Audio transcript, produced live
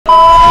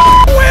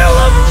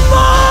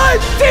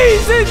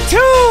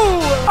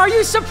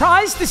you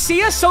surprised to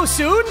see us so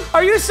soon?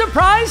 Are you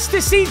surprised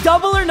to see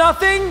double or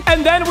nothing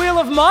and then Wheel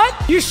of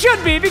MUT? You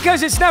should be,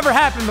 because it's never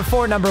happened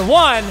before, number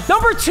one.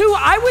 Number two,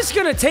 I was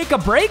gonna take a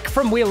break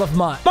from Wheel of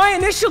MUT. My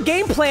initial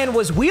game plan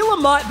was Wheel of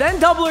MUT, then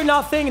double or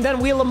nothing, and then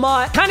Wheel of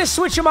MUT. Kind of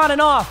switch them on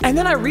and off. And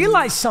then I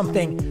realized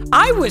something.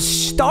 I was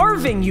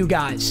starving, you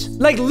guys.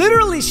 Like,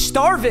 literally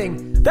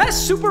starving. That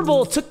Super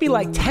Bowl took me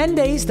like 10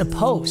 days to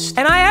post.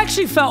 And I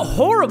actually felt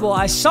horrible.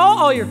 I saw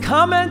all your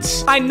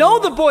comments. I know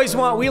the boys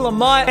want Wheel of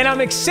MUT, and I'm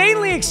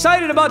insanely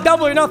excited about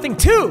double or nothing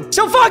too.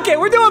 So fuck it,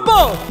 we're doing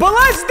both. But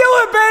let's do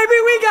it, baby.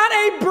 We got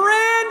a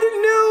brand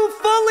new,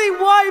 fully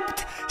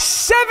wiped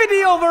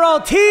 70 overall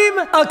team,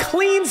 a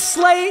clean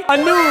slate, a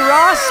new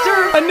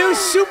roster, a new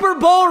Super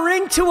Bowl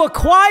ring to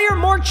acquire,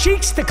 more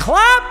cheeks to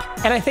clap.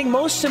 And I think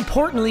most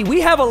importantly,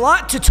 we have a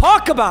lot to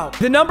talk about.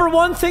 The number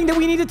one thing that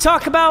we need to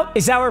talk about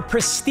is our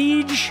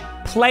prestige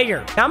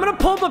player. Now, I'm going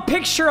to pull up a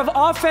picture of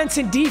offense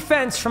and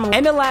defense from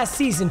end of last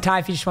season. Ty,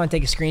 if you just want to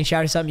take a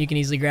screenshot or something, you can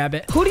easily grab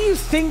it. Who do you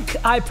think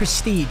I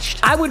prestiged?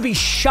 I would be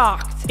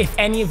shocked if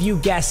any of you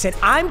guess it.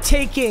 I'm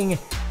taking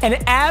an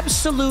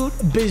absolute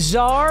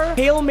bizarre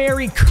Hail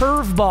Mary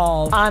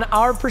curveball on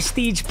our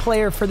prestige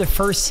player for the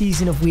first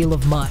season of Wheel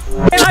of MUT.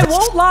 And I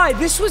won't lie,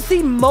 this was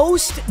the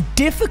most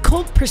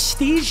difficult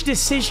prestige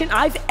decision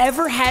I've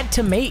ever had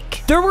to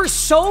make. There were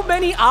so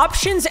many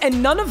options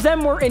and none of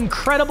them were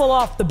incredible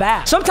off the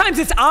bat. Sometimes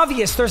it's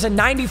obvious there's a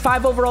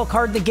 95 overall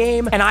card in the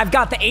game and I've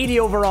got the 80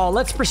 overall.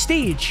 Let's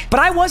prestige.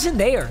 But I wasn't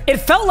there. It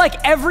felt like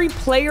every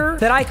player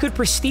that I could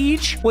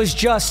prestige was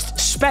just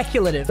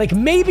speculative. Like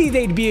maybe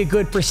they'd be a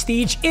good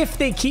prestige if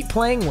they keep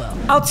playing well.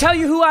 I'll tell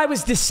you who I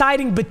was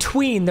deciding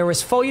between. There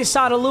was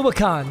Foyesade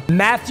Oluwakan,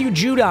 Matthew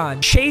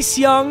Judon, Chase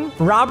Young,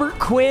 Robert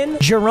Quinn,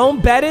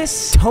 Jerome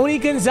Bettis, Tony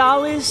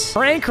Gonzalez,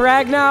 Frank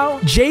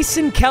Ragnow,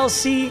 Jason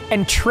Kelsey,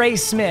 and Trey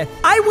Smith.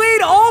 I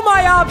weighed all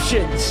my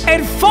options,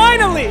 and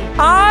finally,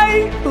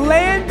 I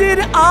landed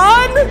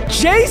on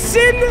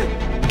Jason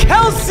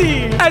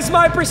Kelsey as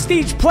my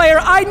prestige player.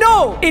 I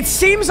know it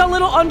seems a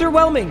little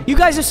underwhelming. You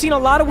guys have seen a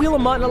lot of Wheel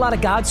of MUT and a lot of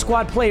God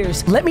Squad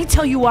players. Let me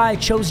tell you why I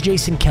chose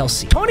Jason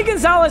Kelsey. Tony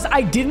Gonzalez,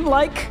 I didn't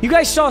like. You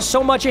guys saw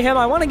so much of him.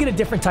 I want to get a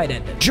different tight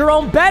end.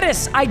 Jerome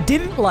Bettis, I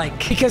didn't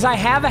like because I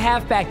have a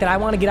halfback that I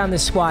want to get on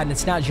this squad, and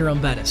it's not Jerome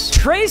Bettis.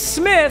 Trey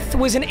Smith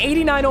was an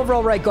 89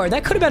 overall right guard.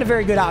 That could have been a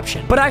very good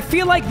option, but I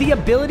feel like the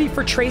ability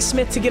for Trey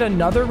Smith to get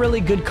another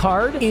really good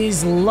card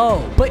is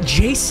low. But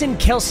Jason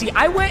Kelsey,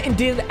 I went and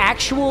did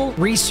actual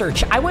research.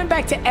 I went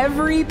back to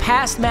every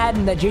past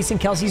Madden that Jason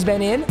Kelsey's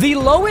been in. The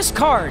lowest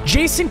card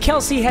Jason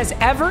Kelsey has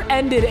ever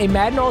ended a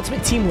Madden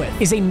Ultimate Team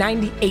with is a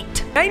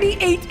 98.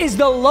 98 is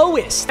the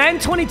lowest.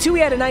 Madden 22,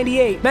 he had a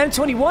 98. Madden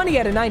 21, he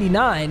had a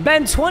 99.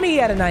 Madden 20, he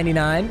had a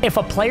 99. If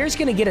a player's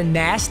gonna get a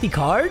nasty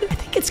card, I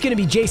think it's gonna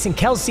be Jason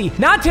Kelsey.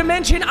 Not to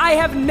mention, I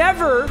have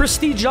never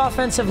prestiged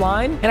offensive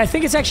line, and I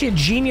think it's actually a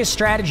genius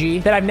strategy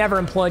that I've never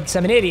employed because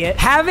I'm an idiot.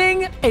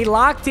 Having a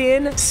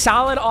locked-in,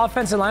 solid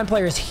offensive line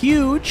player is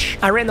huge.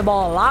 I ran the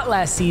ball a lot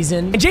last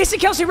season. And Jason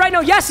Kelsey right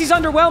now, yes, he's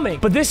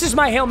underwhelming, but this is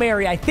my Hail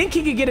Mary. I think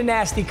he could get a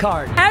nasty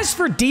card. As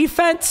for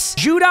defense,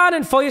 Judon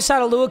and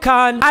Foyesade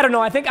Oluwakan, I don't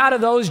know. I think out of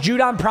those,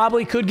 Judon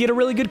probably could get a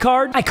really good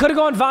card. I could have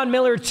gone Von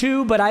Miller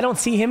too, but I don't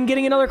see him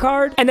getting another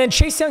card. And then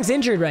Chase Young's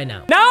injured right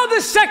now. Now,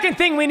 the second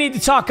thing we need to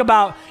talk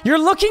about. You're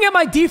looking at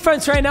my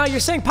defense right now. You're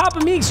saying, Papa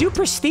Meags, you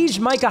prestiged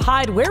Micah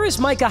Hyde. Where is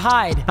Micah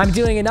Hyde? I'm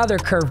doing another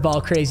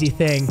curveball crazy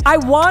thing. I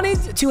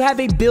wanted to have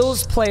a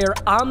Bills player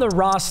on the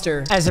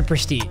roster as a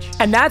prestige.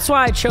 And that's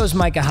why I chose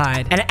Micah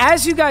Hyde. And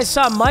as you guys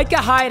saw,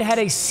 Micah Hyde had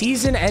a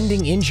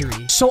season-ending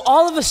injury. So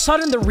all of a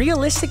sudden, the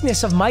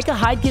realisticness of Micah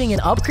Hyde getting an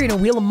upgrade in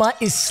Wheel of MUT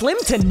is slim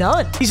to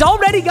none. He's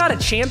already got a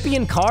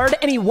champion card,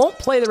 and he won't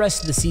play the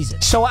rest of the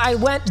season. So I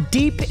went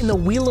deep in the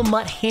Wheel of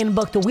MUT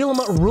handbook, the Wheel of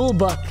MUT rule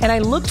book, and I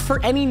looked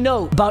for any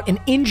note about an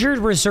injured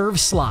reserve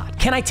slot.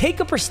 Can I take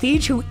a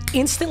prestige who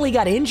instantly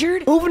got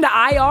injured, move him to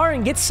IR,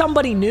 and get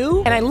somebody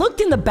new? And I looked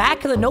in the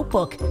back of the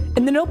notebook,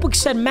 and the notebook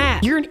said,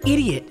 Matt, you're an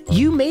idiot.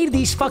 You made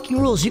these fucking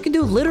rules. You can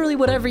do literally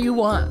whatever you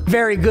want.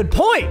 Very good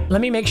point.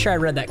 Let me make sure I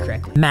read that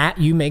correctly. Matt,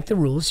 you make the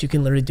rules. You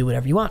can literally do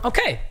whatever you want.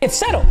 Okay, it's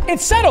settled.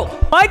 It's settled.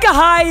 Micah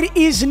Hyde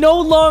is no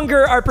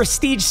longer our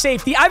prestige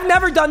safety. I've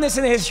never done this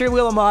in the history of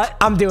Wheel of MUT.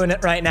 I'm doing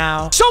it right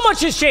now. So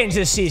much has changed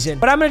this season,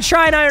 but I'm going to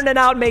try and iron it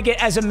out and make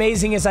it as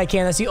amazing as I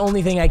can. That's the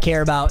only thing I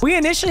care about. We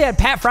initially had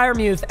Pat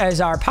Freiermuth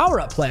as our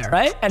power-up player,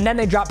 right? And then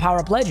they dropped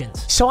power-up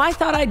legends. So I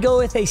thought I'd go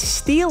with a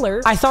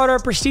stealer. I thought our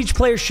prestige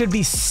player should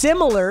be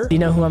similar. Do you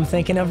know who I'm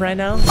thinking of right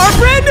now? Our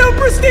brand new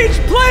prestige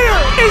player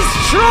is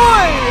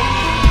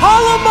Troy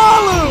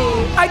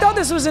Polamalu. I thought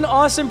this was an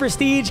awesome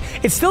prestige.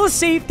 It's still a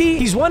safety.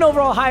 He's one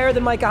overall higher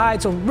than Micah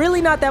Hyde, so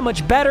really not that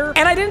much better.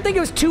 And I didn't think it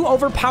was too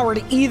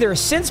overpowered either.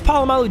 Since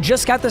Polamalu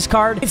just got this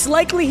card, it's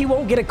likely he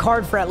won't get a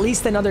card for at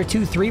least another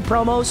 2-3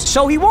 promos.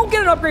 So he won't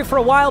get an upgrade for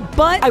a while,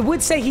 but I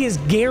would say he is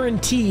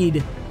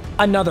guaranteed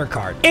another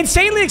card.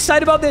 Insanely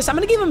excited about this. I'm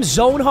going to give him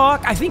Zone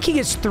Hawk. I think he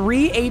gets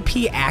 3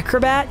 AP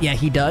Acrobat. Yeah,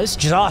 he does,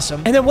 which is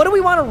awesome. And then what do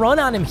we want to run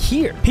on him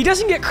here? He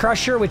doesn't get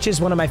Crusher, which is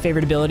one of my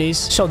favorite abilities,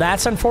 so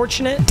that's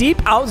unfortunate.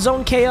 Deep Out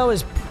Zone KO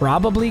is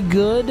probably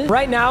good.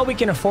 Right now, we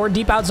can afford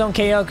Deep Out Zone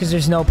KO because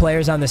there's no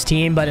players on this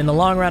team, but in the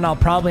long run, I'll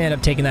probably end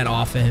up taking that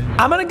off of him.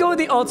 I'm going to go with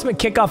the Ultimate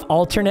Kickoff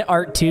Alternate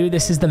Art 2.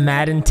 This is the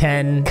Madden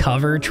 10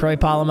 cover Troy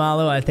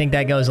Polamalu. I think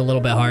that goes a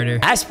little bit harder.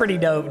 That's pretty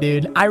dope,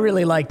 dude. I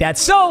really like that.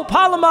 So,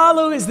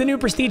 Polamalu is the new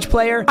Prestige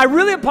player. I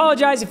really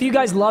apologize if you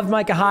guys loved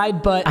Micah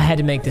Hyde, but I had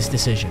to make this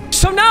decision.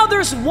 So now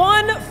there's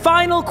one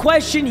final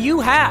question you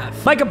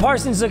have. Micah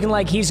Parsons looking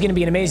like he's going to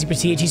be an amazing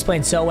Prestige. He's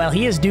playing so well.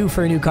 He is due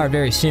for a new card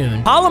very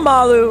soon.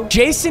 Polamalu,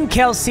 Jason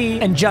Kelsey,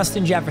 and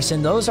Justin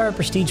Jefferson. Those are our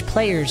Prestige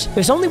players.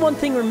 There's only one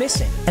thing we're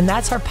missing, and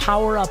that's our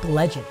power-up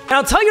legend. And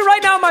I'll tell you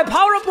right now, my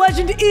power-up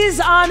legend is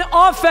on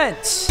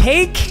offense.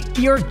 Take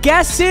your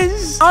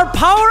guesses. Our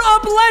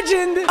power-up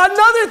legend,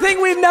 another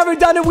thing we've never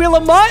done in Wheel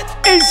of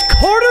MUT, is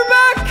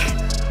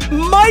quarterback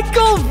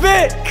Michael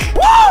Vick.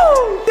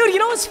 Woo! Dude, you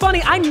know what's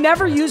funny? I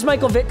never use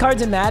Michael Vick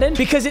cards in Madden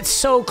because it's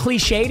so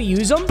cliche to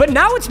use them. But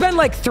now it's been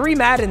like 3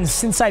 Maddens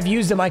since I've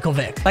used a Michael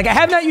Vick. Like, I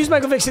have not used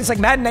Michael Vick since like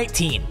Madden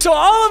 19. So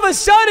all of a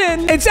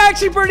sudden, it's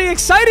actually pretty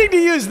exciting to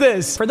use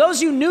this. For those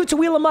of you new to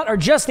Wheel of MUT or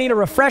just need a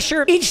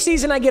refresher, each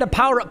season I get a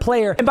power-up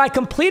player. And by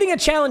completing a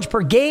challenge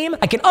per game,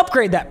 I can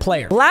upgrade that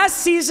player. Last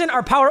season,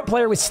 our power-up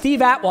player was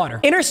Steve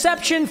Atwater.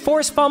 Interception,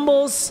 forced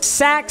fumbles,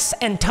 sacks,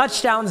 and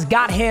touchdowns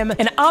got him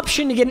an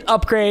option to get an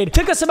upgrade.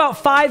 Took us about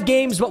 5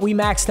 games, but we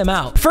maxed them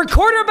out. For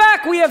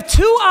quarterback, we have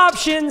 2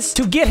 options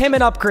to get him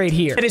an upgrade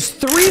here. It is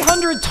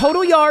 300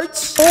 total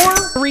yards or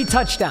 3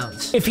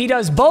 touchdowns. If he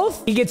does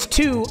both, he gets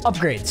 2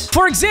 upgrades.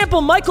 For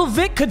example, Michael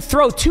Vick could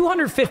throw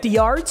 250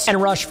 yards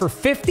and rush for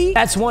 50.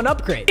 That's 1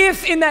 upgrade.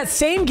 If in that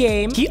same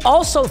game, he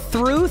also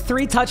threw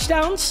 3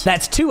 touchdowns,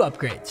 that's 2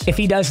 upgrades. If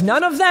he does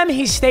none of them,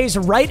 he stays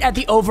right at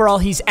the overall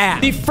he's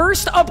at. The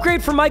first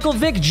upgrade for Michael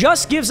Vick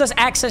just gives us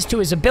access to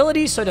his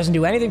abilities, so it doesn't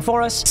do anything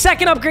for us.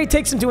 Second upgrade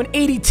takes him to an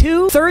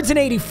 82. Third's an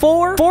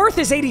 84. Fourth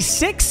is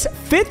 86.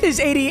 Fifth is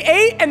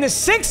 88. And the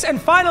 6th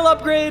and final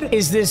upgrade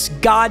is this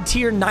god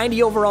tier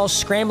 90 overall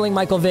scrambling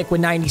Michael Vick with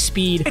 90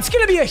 speed. It's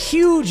going to be a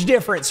huge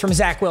difference from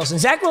Zach Wilson.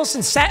 Zach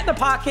Wilson sat in the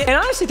pocket and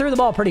honestly threw the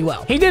ball pretty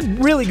well. He did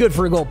really good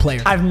for a goal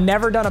player. I've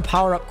never done a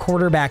power-up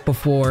quarterback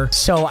before,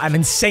 so I'm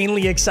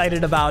insanely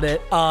excited about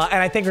it.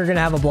 And I think we're going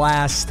to have a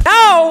blast.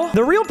 Now,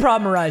 the real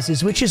problem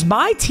arises, which is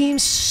my team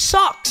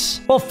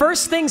sucks. Well,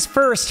 first things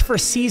first for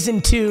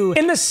Season 2.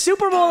 In the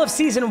Super Bowl of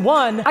Season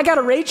 1, I got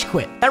a rage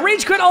quit. That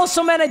rage quit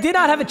also meant I did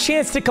not have a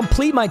chance to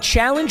complete my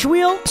challenge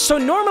wheel. So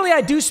normally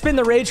I do spin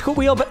the rage quit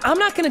wheel, but I'm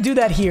not going to do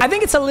that here. I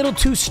think it's a little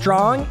too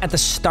strong at the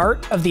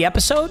start of the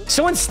episode.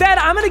 So instead,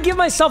 I'm going to give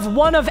myself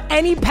one of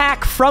any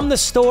pack from the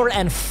store.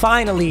 And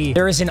finally,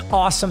 there is an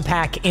awesome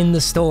pack in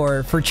the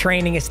store for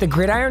training. It's the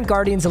Gridiron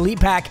Guardians Elite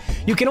Pack.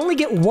 You can only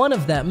get one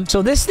of them.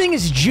 So this thing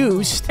is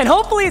juiced. And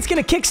hopefully it's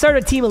going to kickstart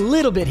a team a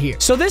little bit here.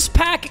 So this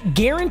pack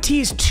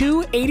guarantees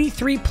 2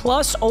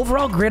 83+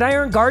 overall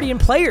Gridiron Guardian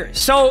players.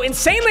 So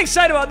insanely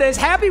excited about this.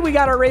 Happy we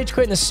got our rage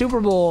quit in the Super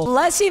Bowl.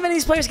 Let's see if any of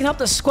these players can help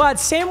the squad.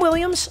 Sam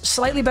Williams,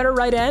 slightly better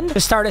right end to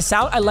start us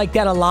out. I like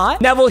that a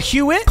lot. Neville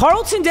Hewitt.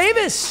 Carlton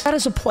Davis. That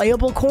is a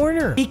playable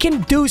corner. He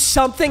can do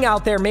something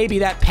out there. Maybe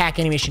that pack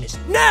animation is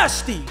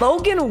nasty.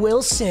 Logan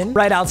Wilson,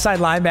 right outside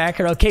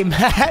linebacker. Okay,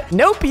 Matt.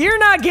 Nope, you're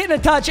not getting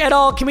a touch at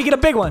all. Can we get a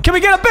big one? Can we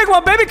get a big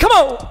one, baby? Come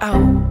on.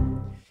 Ow.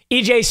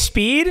 EJ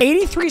Speed,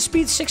 83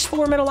 speed,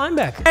 6'4" middle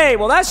linebacker. Hey,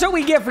 well, that's what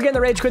we get for getting the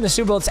rage quit in the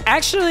Super Bowl. It's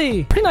actually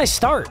a pretty nice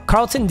start.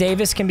 Carlton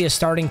Davis can be a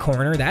starting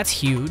corner. That's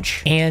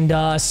huge.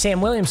 And Sam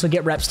Williams will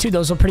get reps too.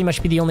 Those will pretty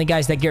much be the only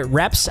guys that get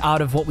reps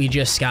out of what we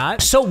just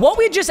got. So what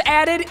we just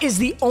added is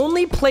the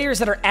only players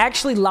that are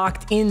actually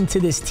locked into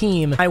this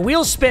team. My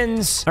wheel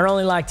spins are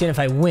only locked in if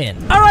I win.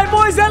 All right,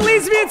 boys, that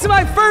leads me into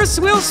my first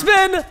wheel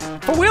spin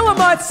for Wheel of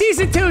MUT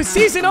Season 2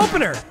 season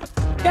opener.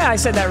 Yeah, I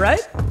said that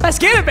right. Let's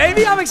get it,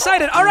 baby. I'm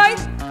excited. All right.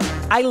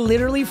 I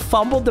literally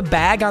fumbled the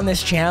bag on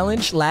this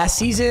challenge last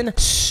season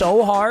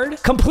so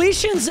hard.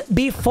 Completions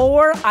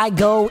before I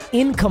go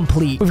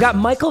incomplete. We've got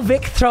Michael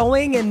Vick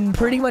throwing and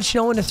pretty much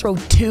no one to throw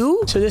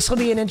 2. So this will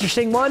be an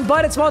interesting one,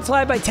 but it's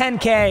multiplied by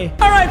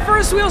 10K. All right,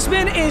 first wheel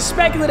spin is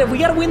speculative. We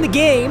got to win the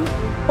game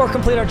or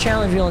complete our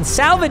challenge wheel and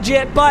salvage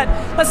it, but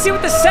let's see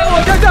what the set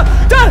was.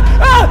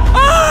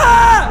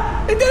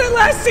 It did it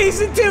last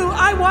season too.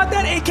 I want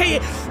that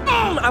AK.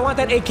 I want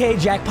that AK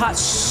jackpot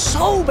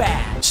so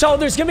bad. So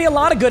there's going to be a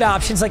lot of good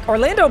options. Like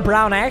Orlando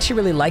Brown, I actually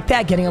really like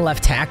that, getting a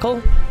left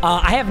tackle.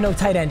 I have no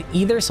tight end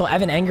either, so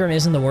Evan Engram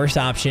isn't the worst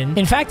option.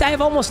 In fact, I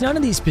have almost none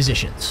of these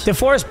positions.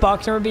 DeForest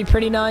Buckner would be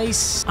pretty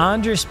nice.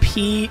 Andres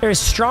Pete. There's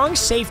strong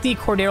safety,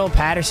 Cordero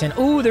Patterson.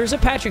 Ooh, there's a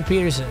Patrick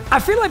Peterson. I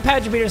feel like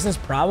Patrick Peterson's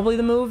probably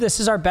the move.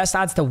 This is our best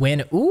odds to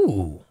win.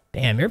 Ooh.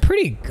 Damn, you're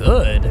pretty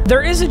good.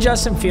 There is a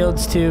Justin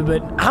Fields too,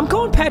 but I'm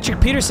going Patrick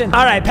Peterson.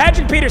 All right,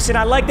 Patrick Peterson.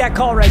 I like that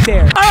call right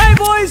there. All right,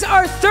 boys,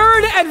 our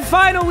third and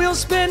final wheel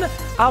spin.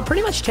 I'll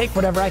pretty much take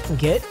whatever I can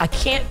get. I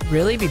can't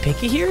really be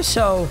picky here,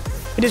 so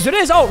it is what it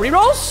is. Oh,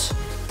 rerolls?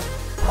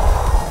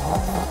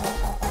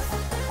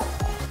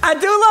 I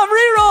do love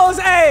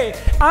rerolls. Hey,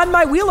 on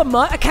my Wheel of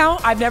MUT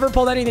account, I've never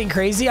pulled anything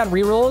crazy on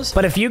rerolls.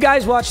 But if you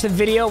guys watch the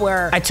video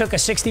where I took a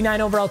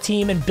 69 overall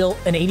team and built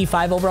an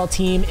 85 overall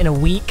team in a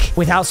week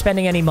without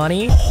spending any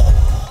money,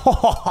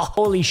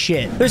 holy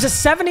shit. There's a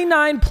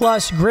 79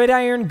 plus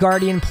Gridiron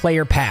Guardian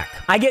player pack.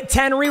 I get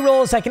 10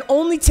 rerolls. I can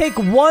only take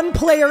one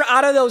player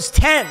out of those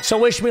 10. So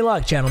wish me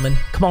luck, gentlemen.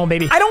 Come on,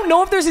 baby. I don't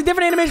know if there's a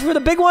different animation for the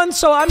big one,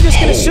 so I'm just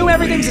gonna assume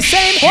everything's the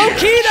same.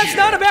 Low-key, that's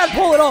not a bad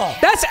pull at all.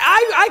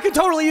 I could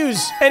totally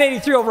use an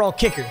 83 overall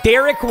kicker.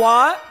 Derek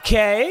Watt,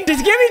 okay.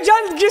 Just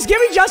give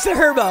me Justin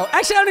Herbo.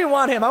 Actually, I don't even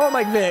want him. I want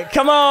Mike Vick.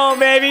 Come on,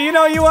 baby. You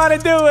know you want to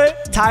do it.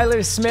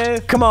 Tyler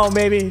Smith. Come on,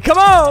 baby. Come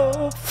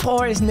on.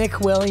 Forrest Nick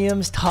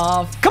Williams.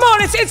 Tough. Come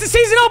on, it's the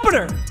season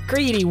opener.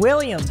 Greedy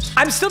Williams.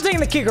 I'm still taking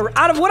the kicker.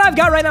 Out of what I've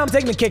got right now, I'm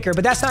taking the kicker,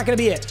 but that's not going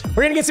to be it.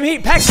 We're going to get some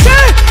heat. Pack set.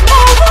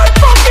 Oh, my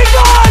fucking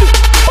God.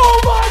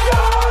 Oh, my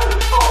God.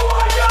 Oh,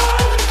 my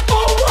God.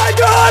 Oh, my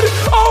God.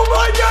 Oh,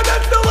 my God.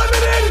 That's the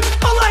limited.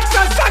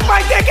 Alexa, suck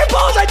my dick and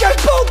balls. I just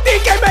pulled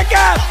DK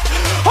Metcalf.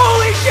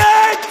 Holy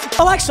shit.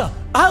 Alexa.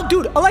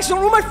 Dude, Alexa,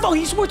 don't ruin my phone.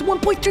 He's worth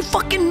 1.3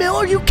 fucking mil.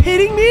 Are you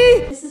kidding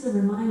me? This is a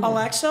reminder.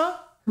 Alexa,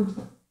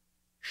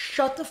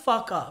 shut the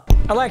fuck up.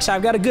 Alexa,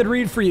 I've got a good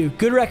read for you.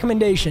 Good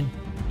recommendation.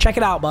 Check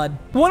it out, bud.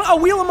 A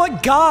Wheel of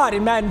MUT God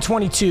in Madden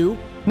 22.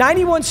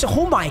 91.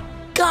 Oh my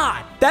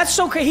God. That's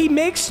so crazy. He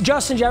makes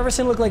Justin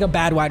Jefferson look like a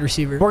bad wide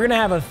receiver. We're going to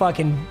have a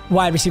fucking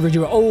wide receiver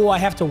duo. Oh, I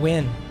have to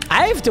win.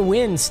 I have to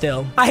win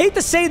still. I hate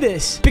to say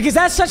this because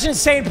that's such an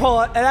insane pull,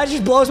 and that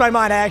just blows my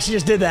mind. I actually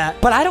just did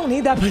that, but I don't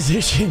need that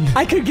position.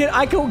 I could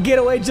get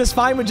away just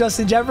fine with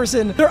Justin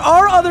Jefferson. There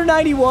are other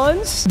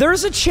 91s.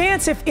 There's a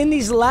chance if in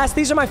these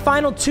are my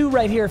final two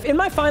right here. If in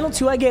my final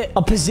two I get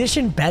a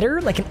position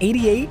better, like an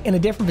 88 in a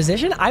different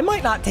position, I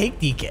might not take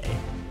DK.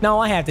 No,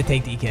 I have to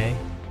take DK.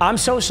 I'm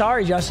so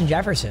sorry, Justin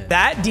Jefferson.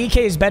 That DK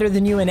is better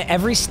than you in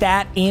every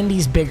stat, and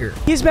he's bigger.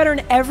 He's better in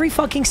every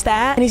fucking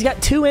stat, and he's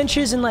got 2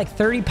 inches and like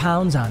 30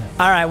 pounds on him.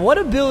 All right, what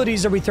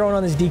abilities are we throwing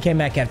on this DK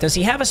Metcalf? Does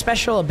he have a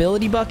special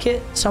ability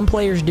bucket? Some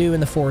players do in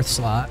the 4th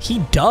slot. He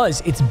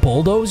does. It's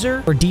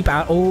Bulldozer or Deep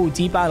Out. Oh,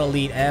 Deep Out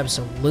Elite.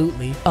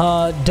 Absolutely.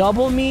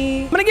 Double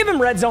me. I'm going to give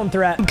him red zone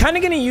threat. I'm kind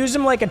of going to use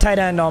him like a tight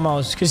end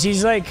almost because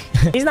he's like,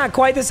 he's not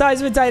quite the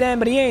size of a tight end,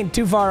 but he ain't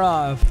too far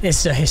off.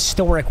 It's a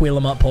historic Wheel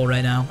 'em Up pull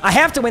right now. I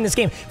have to win this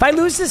game. If I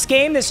lose this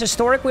game, this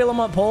historic Wheel 'em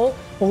Up poll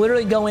will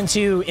literally go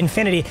into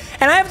infinity.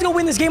 And I have to go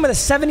win this game with a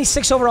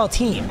 76 overall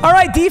team. All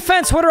right,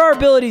 defense, what are our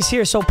abilities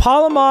here? So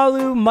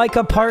Palomalu,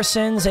 Micah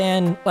Parsons,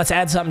 and let's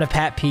add something to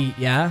Pat Pete,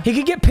 yeah? He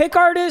could get pick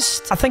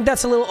artist. I think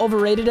that's a little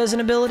overrated as an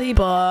ability,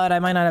 but I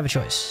might not have a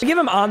choice. I give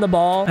him on the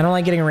ball. I don't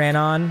like getting ran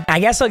on. I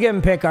guess I'll give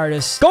him pick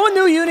artist. Going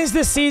new unis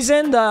this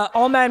season, the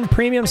All Madden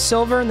Premium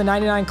Silver and the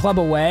 99 Club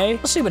away.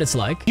 We'll see what it's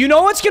like. You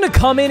know what's going to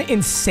come in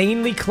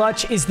insanely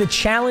clutch is the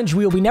challenge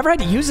wheel. We never had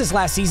to use this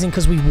last season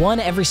because we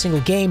won every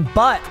single game,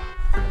 but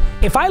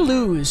if I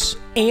lose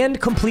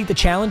and complete the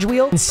challenge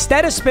wheel,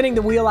 instead of spinning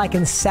the wheel, I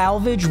can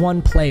salvage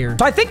one player.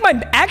 So I think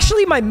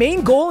my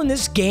main goal in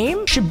this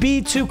game should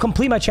be to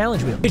complete my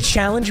challenge wheel. The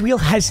challenge wheel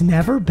has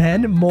never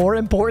been more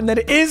important than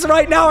it is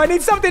right now. I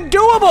need something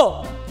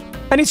doable.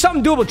 I need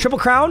something doable. Triple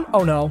crown?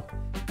 Oh no.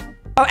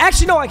 Oh,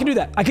 actually, no, I can do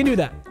that. I can do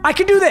that. I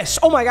can do this.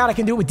 Oh my God, I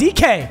can do it with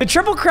DK. The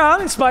Triple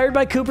Crown, inspired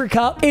by Cooper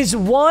Kupp, is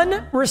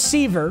one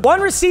receiver. One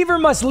receiver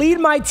must lead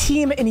my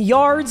team in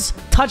yards,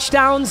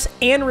 touchdowns,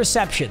 and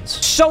receptions.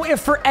 So if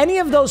for any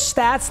of those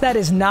stats that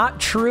is not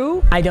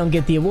true, I don't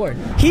get the award.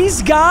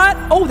 He's got,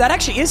 oh, that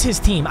actually is his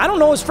team. I don't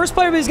know his first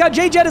player, but he's got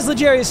Jay Jettis,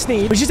 L'Jarius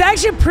Sneed, which is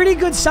actually a pretty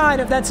good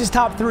sign if that's his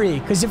top 3.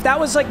 Because if that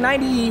was like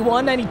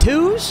 91,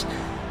 92s,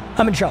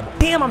 I'm in trouble.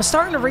 Damn, I'm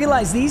starting to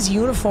realize these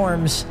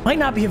uniforms might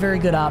not be a very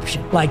good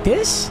option. Like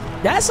this?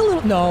 That's a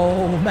little...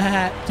 No,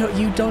 Matt.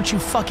 Don't you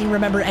fucking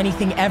remember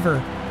anything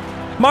ever.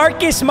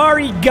 Marcus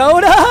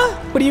Mariota?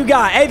 What do you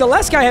got? Hey, the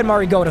last guy had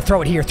Mariota.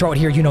 Throw it here. Throw it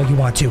here. You know you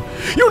want to.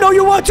 You know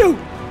you want to.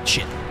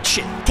 Shit.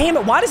 Shit. Damn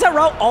it. Why does that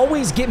route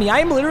always get me? I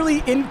am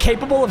literally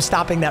incapable of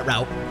stopping that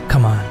route.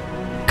 Come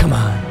on. Come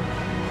on.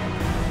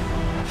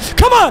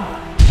 Come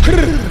on.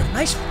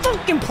 Nice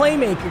fucking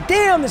playmaker.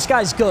 Damn, this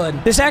guy's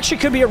good. This actually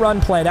could be a run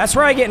play. That's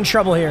where I get in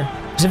trouble here.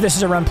 As if this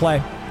is a run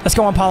play. Let's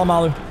go on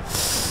Palomalu.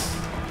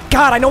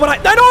 God, I know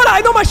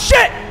my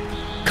shit.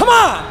 Come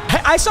on.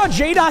 I saw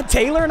J.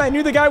 Taylor and I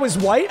knew the guy was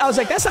white. I was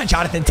like, that's not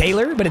Jonathan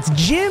Taylor, but it's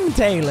Jim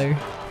Taylor.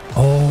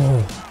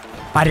 Oh,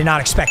 I did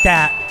not expect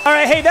that. All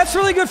right, hey, that's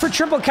really good for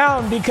Triple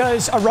Crown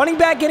because a running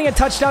back getting a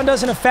touchdown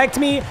doesn't affect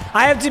me.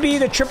 I have to be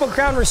the Triple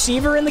Crown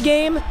receiver in the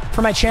game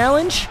for my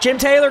challenge. Jim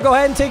Taylor, go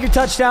ahead and take your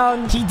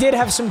touchdown. He did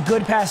have some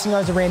good passing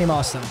yards of Randy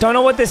Moss, though. Don't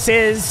know what this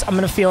is. I'm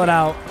going to feel it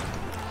out.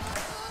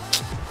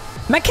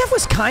 Metcalf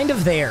was kind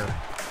of there.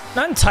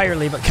 Not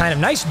entirely, but kind of.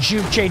 Nice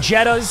juke, Jay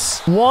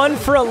Jettas. 1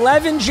 for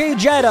 11, Jay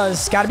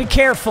Jettas. Got to be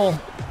careful.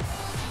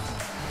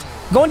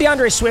 Going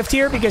DeAndre Swift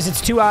here because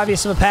it's too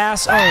obvious of a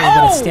pass. Oh,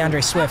 but it's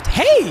DeAndre Swift.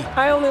 Hey,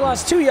 I only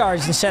lost 2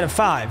 yards instead of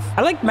 5.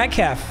 I like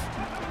Metcalf.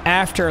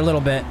 after a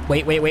little bit.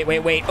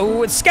 Wait.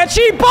 Oh, it's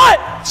sketchy, but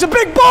it's a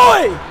big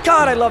boy.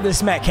 God, I love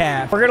this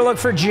Metcalf. We're going to look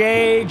for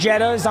J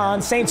Jettas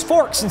on Saints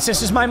Fork since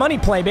this is my money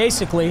play,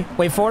 basically.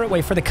 Wait for it.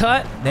 Wait for the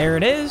cut. There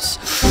it is.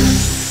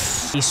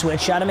 He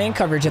switched out of man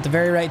coverage at the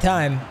very right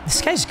time.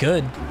 This guy's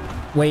good.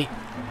 Wait.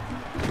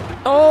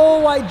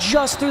 Oh, I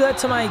just threw that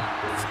to my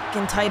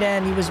fucking tight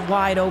end. He was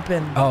wide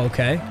open. Oh,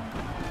 okay.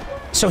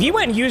 So he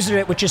went and used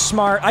it, which is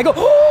smart. I go,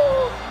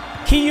 oh!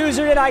 He used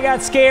it. I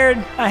got scared.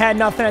 I had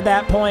nothing at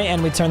that point,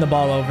 and we turned the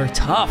ball over.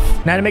 Tough.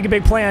 Now to make a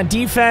big play on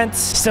defense.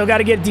 Still got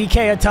to get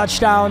DK a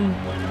touchdown.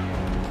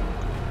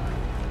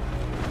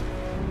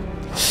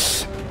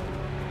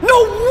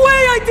 No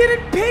way I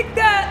didn't pick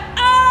that.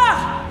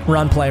 Ah!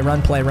 Run play.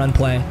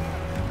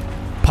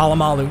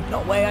 Palomalu.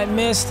 No way I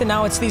missed, and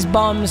now it's these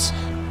bums.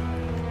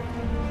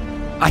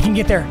 I can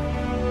get there.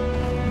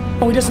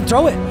 Oh, he doesn't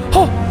throw it.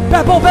 Oh,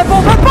 bad ball.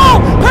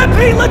 Pat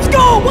Pete, let's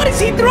go. What is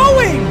he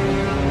throwing?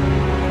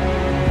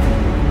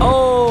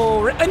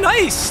 Oh, a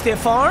nice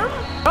stiff arm.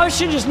 Probably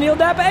should have just kneeled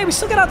that, but hey, we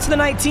still got out to the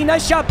 19.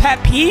 Nice job,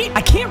 Pat Pete.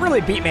 I can't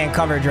really beat man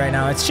coverage right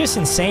now. It's just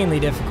insanely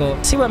difficult.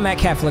 Let's see what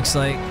Metcalf looks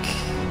like.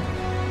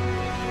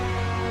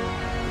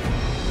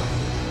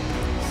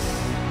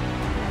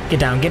 Get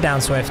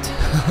down, Swift.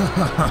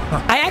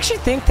 I actually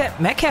think that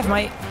Metcalf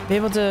might be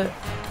able to...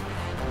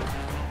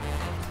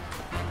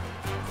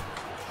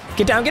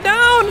 Get down!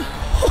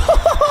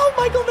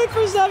 Michael Vick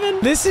for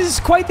 7. This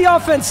is quite the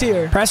offense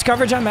here. Press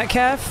coverage on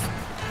Metcalf.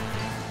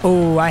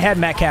 Oh, I had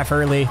Metcalf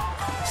early.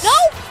 No!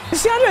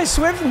 This DeAndre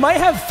Swift might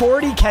have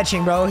 40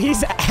 catching, bro.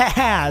 He's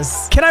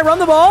ass. Can I run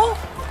the ball?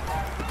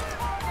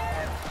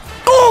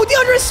 Oh,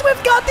 DeAndre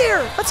Swift got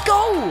there. Let's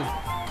go.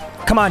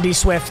 Come on, D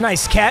Swift.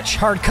 Nice catch.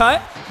 Hard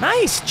cut.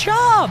 Nice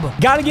job.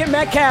 Got to get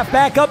Metcalf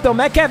back up, though.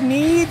 Metcalf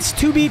needs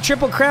to be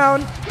Triple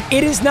Crown.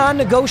 It is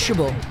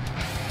non-negotiable.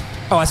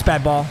 Oh, that's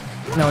bad ball.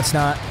 No, it's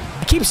not.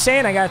 I keep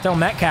saying I got to throw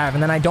Metcalf,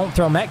 and then I don't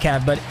throw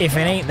Metcalf, but if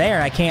it ain't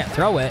there, I can't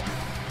throw it.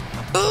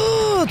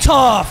 Ooh,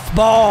 tough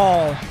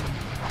ball.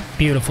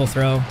 Beautiful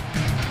throw.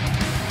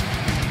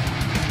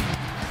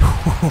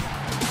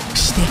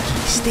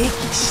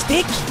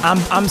 Sticky.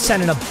 I'm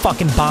sending a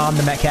fucking bomb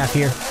to Metcalf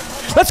here.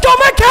 Let's go,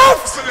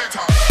 Metcalf!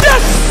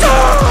 Yes,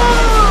 sir!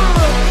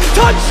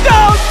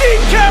 Touchdown,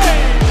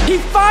 DK! He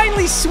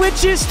finally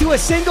switches to a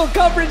single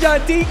coverage on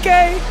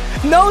DK.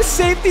 No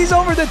safeties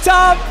over the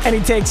top, and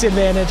he takes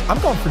advantage. I'm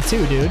going for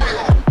 2, dude. Let's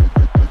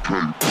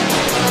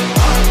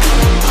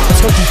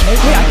go, DK.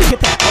 Wait, I can get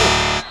that.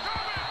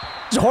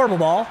 Oh. It's a horrible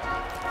ball.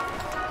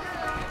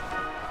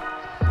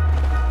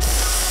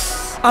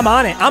 I'm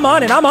on it.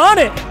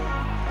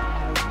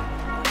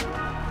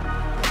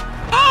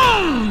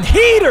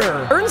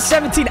 Heater. Earn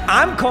 17.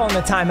 I'm calling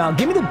the timeout.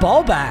 Give me the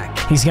ball back.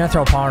 He's going to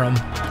throw Parham.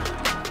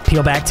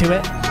 Peel back to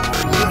it.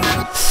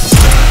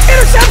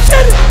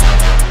 Interception!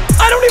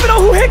 I don't even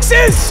know who Hicks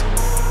is,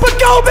 but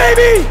go,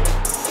 baby!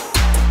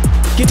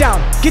 Get down.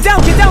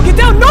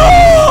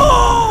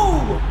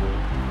 No!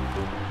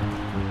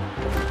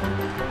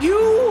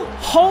 You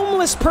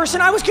homeless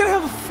person. I was going to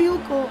have a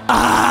field goal.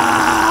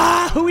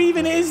 Who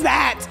even is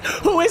that?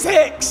 Who is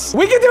Hicks?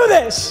 We can do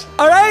this,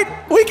 all right?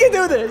 We can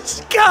do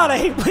this. God, I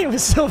hate playing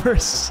with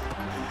Silvers.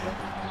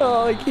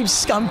 Oh, he keeps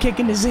scum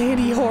kicking to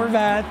Zandy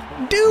Horvath.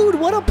 Dude,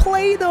 what a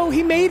play, though.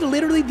 He made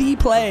literally the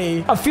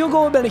play. A field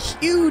goal would have been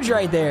huge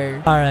right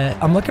there. All right,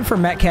 I'm looking for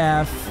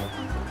Metcalf.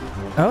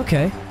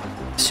 Okay.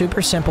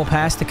 Super simple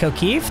pass to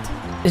Kokieft.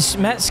 Is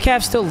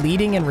Metcalf still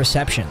leading in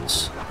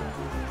receptions?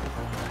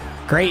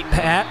 Great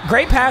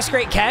pass,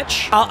 great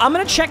catch. I'm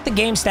going to check the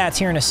game stats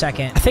here in a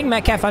second. I think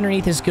Metcalf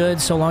underneath is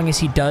good so long as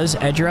he does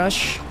edge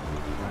rush.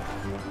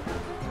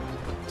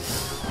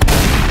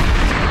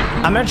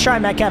 I'm going to try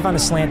Metcalf on the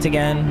slant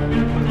again.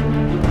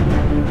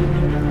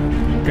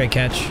 Great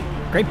catch.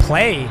 Great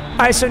play. All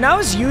right, so now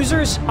his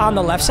user's on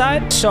the left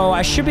side, so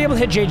I should be able to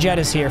hit J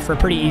Jettas here for a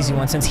pretty easy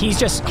one since he's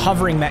just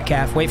hovering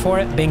Metcalf. Wait for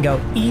it. Bingo.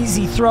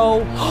 Easy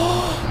throw.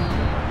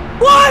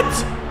 What?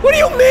 What do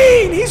you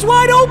mean? He's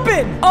wide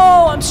open.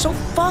 Oh, I'm so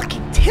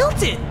fucking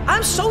tilted.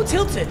 I'm so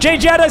tilted. J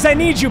Jettas, I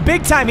need you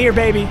big time here,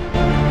 baby.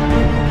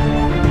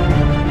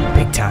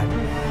 Big time.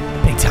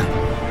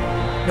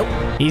 Nope.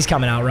 He's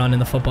coming out running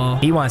the football.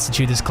 He wants to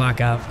chew this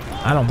clock out.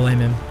 I don't blame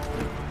him.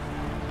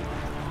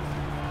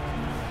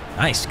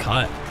 Nice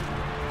cut.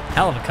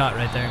 Hell of a cut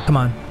right there. Come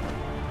on.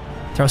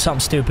 Throw something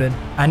stupid.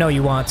 I know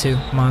you want to.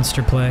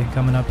 Monster play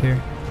coming up here.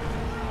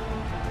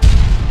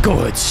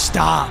 Good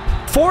stop.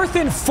 4th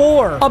and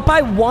 4. Up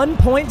by 1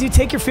 point. Do you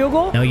take your field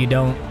goal? No, you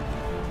don't.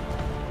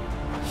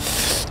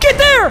 Get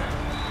there!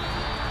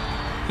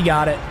 You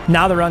got it.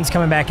 Now the run's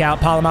coming back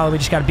out. Palomalu, we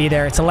just got to be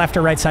there. It's a left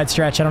or right side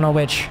stretch. I don't know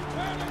which.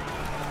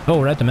 Oh,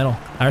 right the middle.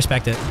 I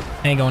respect it.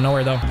 Ain't going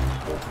nowhere, though.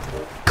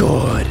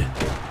 Good.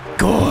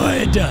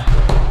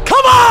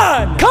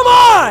 Come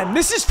on!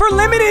 This is for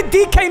limited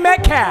DK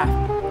Metcalf.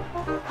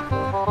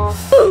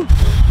 Ooh.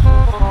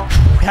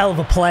 Hell of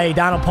a play.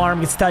 Donald Parham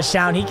gets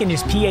touchdown. He can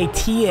just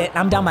PAT it.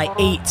 I'm down by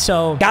 8,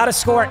 so gotta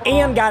score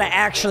and gotta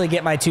actually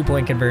get my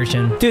 2-point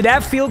conversion. Dude,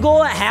 that field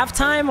goal at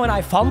halftime when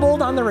I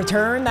fumbled on the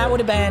return, that would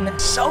have been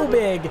so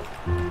big.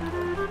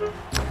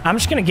 I'm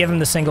just going to give him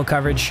the single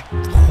coverage.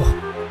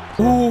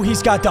 Ooh,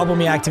 he's got double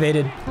me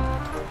activated.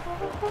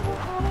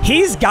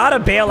 He's got to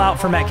bail out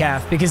for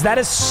Metcalf because that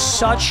is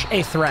such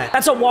a threat.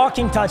 That's a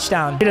walking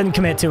touchdown. He didn't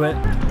commit to it.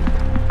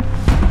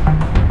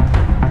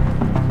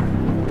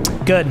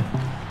 Good.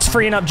 It's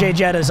freeing up Jay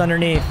Jettas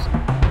underneath.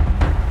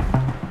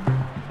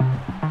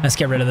 Let's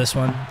get rid of this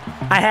one.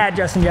 I had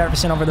Justin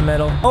Jefferson over the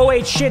middle. Oh,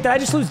 wait, shit. Did I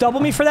just lose double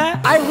me for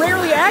that? I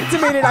rarely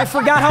activated. I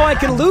forgot how I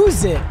could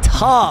lose it.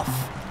 Tough.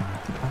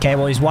 Okay,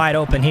 well, he's wide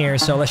open here,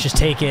 so let's just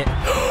take it.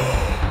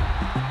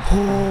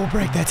 Oh,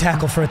 break that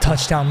tackle for a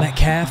touchdown,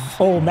 Metcalf.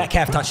 Oh,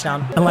 Metcalf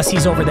touchdown. Unless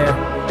he's over there.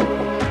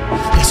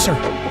 Yes, sir.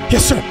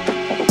 Yes, sir.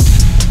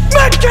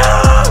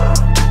 Metcalf!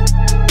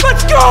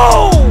 Let's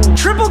go!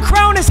 Triple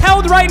Crown is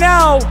held right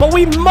now, but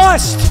we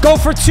must go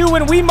for 2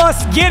 and we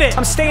must get it.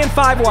 I'm staying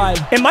 5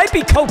 wide. It might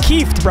be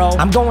O'Keefe, bro.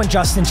 I'm going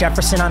Justin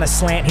Jefferson on a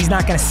slant. He's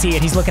not going to see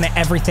it. He's looking at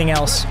everything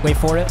else. Wait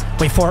for it.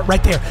 Wait for it.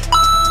 Right there.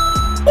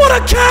 What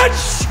a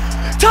catch!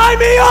 Tie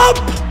me up!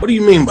 What do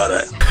you mean by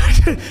that?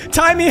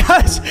 Tie me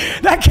up.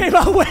 That came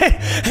out way.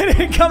 It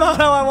didn't come out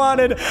how I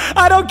wanted.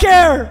 I don't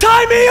care.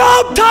 Tie me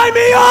up. Tie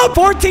me up.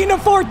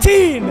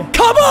 14-14.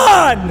 Come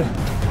on.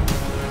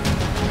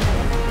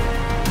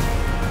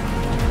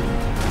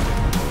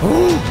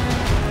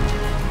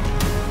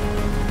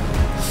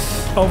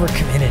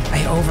 Overcommitted.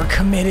 I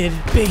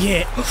overcommitted. Big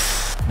hit.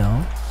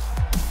 No.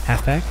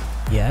 Halfback.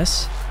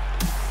 Yes.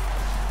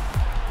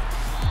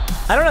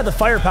 I don't have the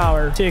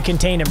firepower to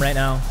contain him right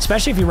now,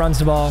 especially if he runs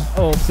the ball.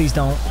 Oh, please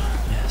don't.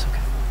 Yes, okay.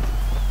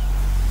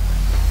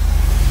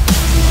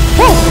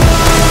 Whoa!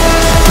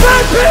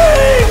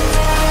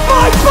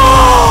 My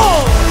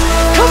ball!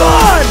 Come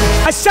on!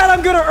 I said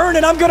I'm gonna earn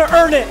it. I'm gonna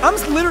earn it. I'm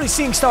literally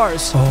seeing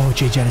stars. Oh,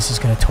 Jay Jettas is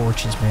gonna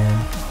torch his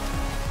man.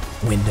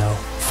 Window.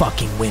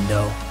 Fucking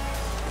window.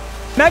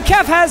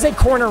 Metcalf has a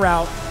corner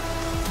route.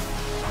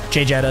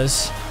 Jay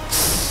Jettas.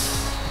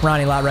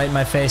 Ronnie Lott right in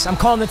my face. I'm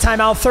calling the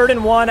timeout. 3rd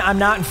and 1. I'm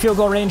not in field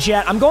goal range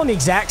yet. I'm going the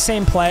exact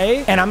same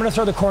play, and I'm going to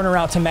throw the corner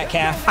out to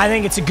Metcalf. I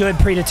think it's a good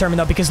predetermined,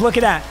 though, because look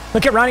at that.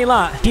 Look at Ronnie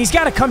Lott. He's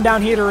got to come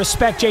down here to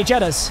respect Jay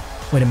Jettas.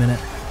 Wait a minute.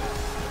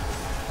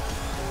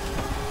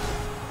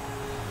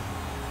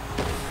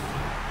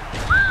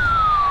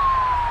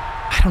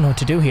 I don't know what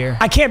to do here.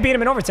 I can't beat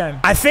him in overtime.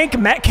 I think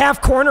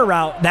Metcalf corner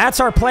route. That's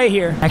our play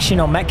here. Actually,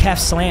 no. Metcalf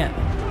slant.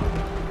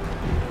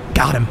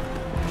 Got him.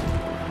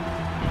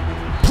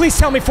 Please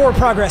tell me forward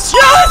progress.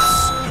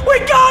 Yes! We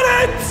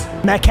got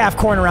it! Metcalf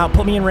corner out.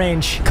 Put me in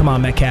range. Come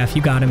on, Metcalf.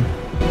 You got him.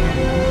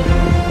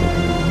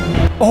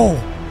 Oh,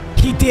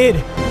 he did.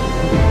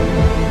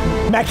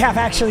 Metcalf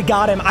actually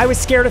got him. I was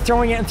scared of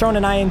throwing it and throwing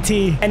an INT.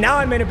 And now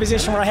I'm in a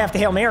position where I have to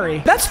Hail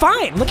Mary. That's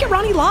fine. Look at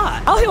Ronnie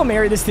Lott. I'll Hail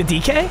Mary this to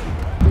DK.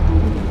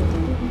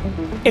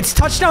 It's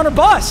touchdown or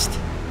bust.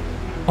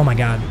 Oh, my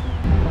God.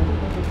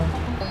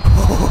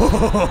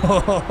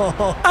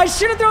 I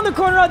should have thrown the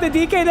corner out to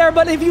DK there,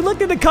 but if you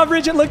looked at the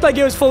coverage, it looked like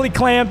it was fully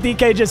clamped.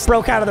 DK just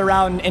broke out of the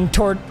route and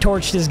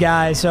torched his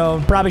guy,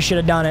 so probably should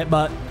have done it,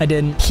 but I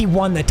didn't. He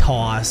won the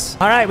toss.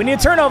 All right, we need a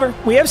turnover.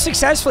 We have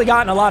successfully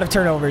gotten a lot of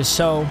turnovers,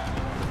 so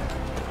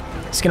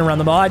he's going to run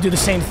the ball. I do the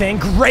same thing.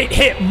 Great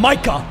hit,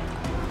 Micah.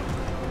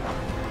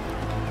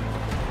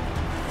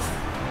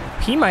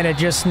 He might have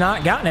just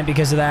not gotten it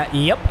because of that.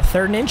 Yep,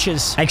 3rd and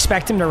inches. I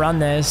expect him to run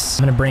this.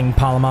 I'm going to bring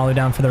Polamalu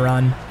down for the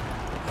run.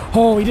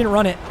 Oh, he didn't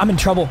run it. I'm in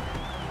trouble.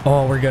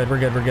 Oh, we're good. We're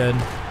good. We're good.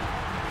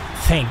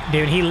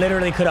 Dude, he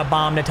literally could have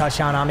bombed a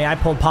touchdown on me. I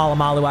pulled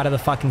Polamalu out of the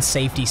fucking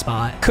safety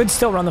spot. Could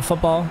still run the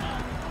football.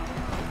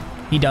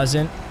 He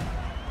doesn't.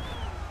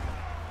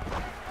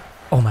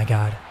 Oh, my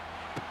God.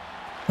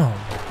 Oh,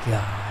 my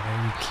God.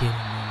 Are you kidding me,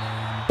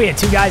 man? We had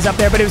 2 guys up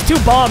there, but it was 2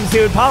 bombs,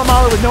 dude.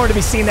 Polamalu was nowhere to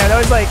be seen there. That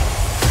was like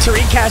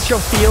Tariq Castro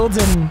Fields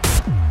and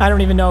I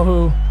don't even know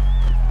who.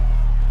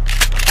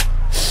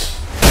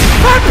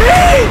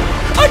 Happy!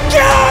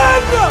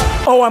 Again!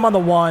 Oh, I'm on the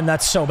 1.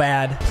 That's so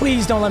bad.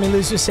 Please don't let me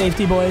lose to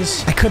safety,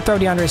 boys. I could throw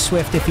DeAndre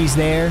Swift if he's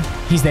there.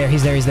 He's there.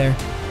 He's there. He's there.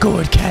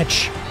 Good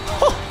catch.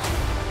 Oh.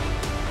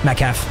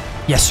 Metcalf.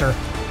 Yes, sir.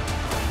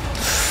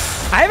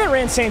 I haven't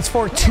ran Saints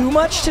 4 too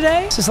much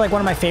today. This is like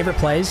one of my favorite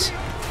plays.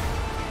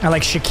 I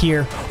like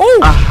Shakir. Oh!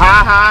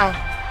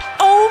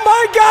 Oh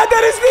my God,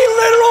 that is the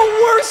literal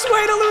worst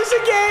way to lose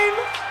a game.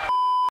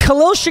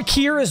 Khalil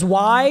Shakir is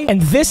Y,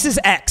 and this is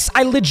X.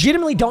 I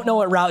legitimately don't know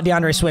what route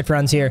DeAndre Swift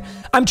runs here.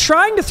 I'm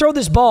trying to throw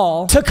this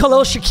ball to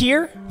Khalil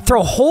Shakir.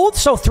 Throw hold,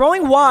 so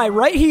throwing Y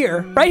right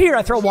here. Right here,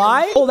 I throw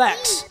Y, hold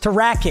X to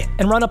rack it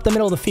and run up the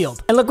middle of the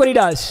field. And look what he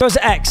does. Throws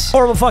X.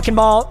 Horrible fucking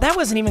ball. That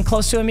wasn't even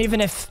close to him,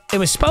 even if it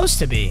was supposed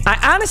to be.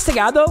 Honest to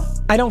God, though,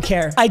 I don't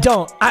care. I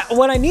don't.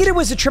 What I needed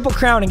was a triple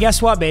crown, and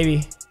guess what,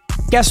 baby?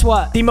 Guess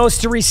what? The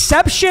most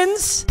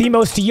receptions, the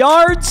most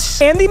yards,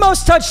 and the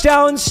most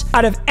touchdowns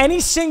out of any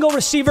single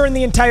receiver in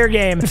the entire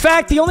game. In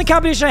fact, the only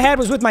competition I had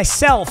was with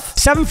myself.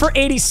 7 for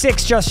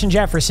 86, Justin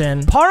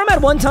Jefferson. Parham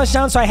had 1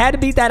 touchdown, so I had to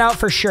beat that out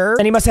for sure.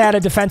 And he must have had a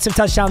defensive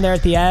touchdown there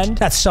at the end.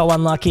 That's so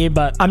unlucky,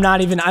 but I'm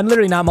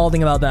literally not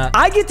molding about that.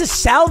 I get to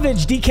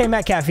salvage DK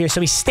Metcalf here, so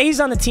he stays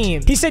on the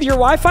team. He said, your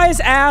Wi-Fi is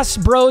ass,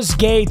 bro's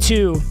gay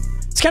too.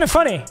 It's kind of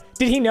funny.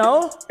 Did he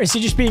know? Or is he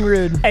just being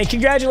rude? Hey,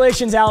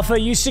 congratulations, Alpha.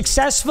 You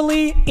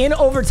successfully, in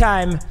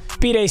overtime,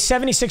 beat a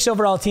 76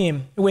 overall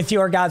team with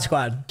your God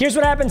Squad. Here's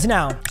what happens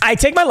now. I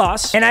take my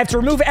loss, and I have to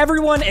remove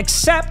everyone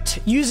except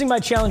using my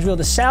challenge wheel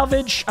to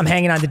salvage. I'm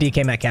hanging on to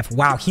DK Metcalf.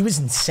 Wow, he was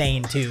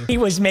insane, too. He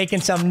was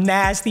making some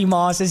nasty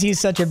mosses. He's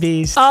such a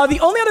beast. The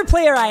only other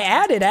player I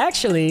added,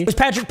 actually, was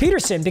Patrick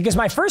Peterson, because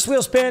my first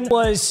wheel spin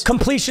was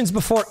completions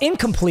before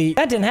incomplete.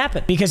 That didn't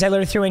happen, because I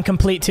literally threw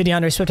incomplete to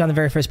DeAndre Swift on the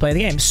very first play of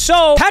the game.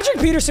 So, Patrick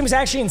Peterson was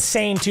actually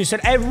insane, too, so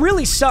it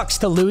really sucks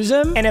to lose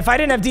him. And if I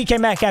didn't have DK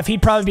Metcalf,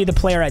 he'd probably be the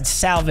player I'd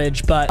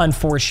salvage, but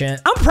unfortunate.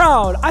 I'm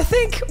proud. I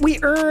think we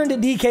earned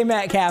DK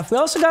Metcalf. We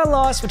also got a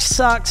loss, which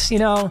sucks, you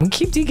know. We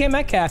keep DK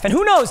Metcalf. And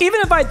who knows,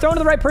 even if I'd thrown to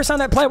the right person on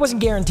that play, I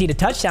wasn't guaranteed a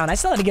touchdown. I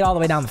still had to get all the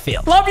way down the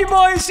field. Love you,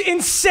 boys.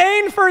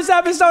 Insane first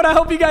episode. I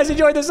hope you guys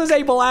enjoyed. This was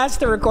a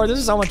blast to record. This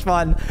is so much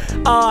fun.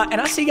 And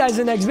I'll see you guys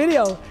in the next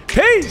video.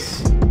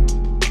 Peace.